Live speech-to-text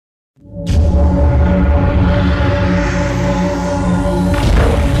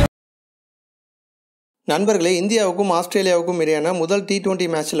நண்பர்களே, இந்தியாவுக்கும் ஆஸ்திரேலியாவுக்கும் இடையான முதல் T20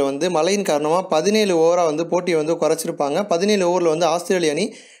 மேட்ச்சில் மழையின் காரணமாக 17 ஓவராக போட்டியை குறைச்சிருப்பாங்க. 17 ஓவரில் ஆஸ்திரேலிய அணி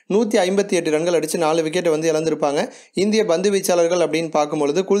 158 ரன்கள் அடித்து 4 விக்கெட்டை இழந்திருப்பாங்க. இந்திய பந்து வீச்சாளர்கள் அப்படின்னு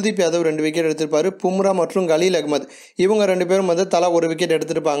பார்க்கும்பொழுது குல்தீப் யாதவ் 2 விக்கெட் எடுத்திருப்பார். பும்ரா மற்றும் கலீல் அகமது இவங்க 2 பேரும் தலா 1 விக்கெட்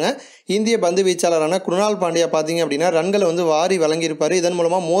எடுத்திருப்பாங்க. இந்திய பந்து வீச்சாளரான குருணால் பாண்டியா பார்த்தீங்க அப்படின்னா ரன்களை வாரி வழங்கியிருப்பார். இதன்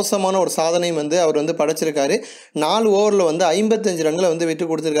மூலமாக மோசமான ஒரு சாதனையும் அவர் படைச்சிருக்காரு. 4 ஓவரில் 55 ரன்களை விட்டு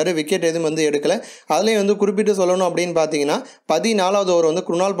கொடுத்துருக்காரு. விக்கெட் எதுவும் எடுக்கல. அதுலேயும் குறிப்பிட்டு சொல்லணும் அப்படின்னு பார்த்தீங்கன்னா 14வது ஓவர்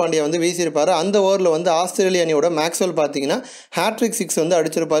குருணால் பாண்டியா வீசியிருப்பார். அந்த ஓவரில் ஆஸ்திரேலிய அணியோட மேக்ஸ்வெல் பார்த்தீங்கன்னா ஹேட்ரிக் 6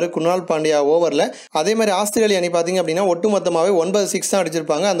 அடிச்சிருப்பார் குருணால் பாண்டியா ஓவரில். அதே மாதிரி ஆஸ்திரேலிய அணி பார்த்தீங்க அப்படின்னா ஒட்டுமொத்தமாகவே 9 6 தான்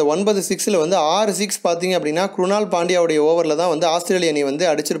அடிச்சிருப்பாங்க. அந்த 9 6ல் 6 6 பார்த்தீங்க அப்படின்னா குருணால் பாண்டியாவுடைய ஓவரில் தான் ஆஸ்திரேலிய அணி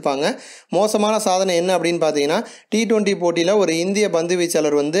அடிச்சிருப்பாங்க. மோசமான சாதனை என்ன அப்படின்னு பார்த்தீங்கன்னா T20 போட்டியில் ஒரு இந்திய பந்து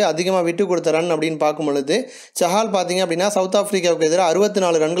வீச்சாளர் அதிகமாக விட்டு கொடுத்த ரன் அப்படின்னு பார்க்கும் பொழுது சஹால் பார்த்தீங்க அப்படின்னா சவுத் ஆப்பிரிக்காவுக்கு எதிராக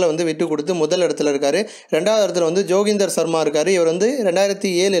 64 ரன்களை விட்டு கொடுத்து முதல் இடத்துல இருக்காரு. 2வது இடத்துல ஜோகிந்தர் சர்மா இருக்காரு. இவர்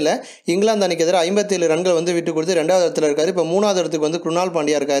 2007 இங்கிலாந்து அணிக்கு எதிராக 57 ரன்கள் விட்டு கொடுத்து 2வது இடத்துல இருக்காரு. இப்போ 3வது இடத்துக்கு குருணால்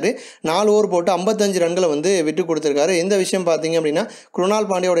பாண்டியா இருக்காரு. 4 ஓவர் போட்டு 55 ரன்களை விட்டு கொடுத்திருக்காரு. இந்த விஷயம் பார்த்தீங்க அப்படின்னா குருணால்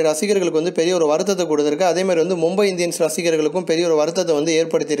பாண்டியாவுடைய ரசிகர்களுக்கு பெரிய ஒரு வருத்தத்தை கொடுத்திருக்கு. அதே மாதிரி மும்பை இந்தியன்ஸ் ரசிகர்களுக்கும் பெரிய ஒரு வருத்தத்தை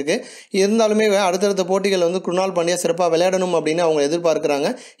ஏற்படுத்தியிருக்கு. இருந்தாலுமே அடுத்தடுத்த போட்டிகள் குருணால் பாண்டியா சிறப்பாக விளையாடணும் அப்படின்னு அவங்க எதிர்பார்க்குறாங்க.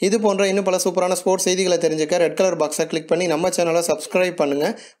 இது போன்ற இன்னும் பல சூப்பரான ஸ்போர்ட்ஸ் செய்திகளை தெரிஞ்சுக்க ரெட் கலர் பாக்ஸை கிளிக் பண்ணி நம்ம சேனலை சப்ஸ்கிரைப் பண்ணுங்க.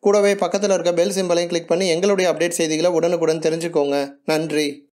 கூடவே பக்கத்தில் இருக்க பெல் சிம்பலையும் கிளிக் பண்ணி எங்களுடைய அப்டேட் செய்திகளை உடனுக்குடன் தெரிஞ்சுக்கோங்க. நன்றி.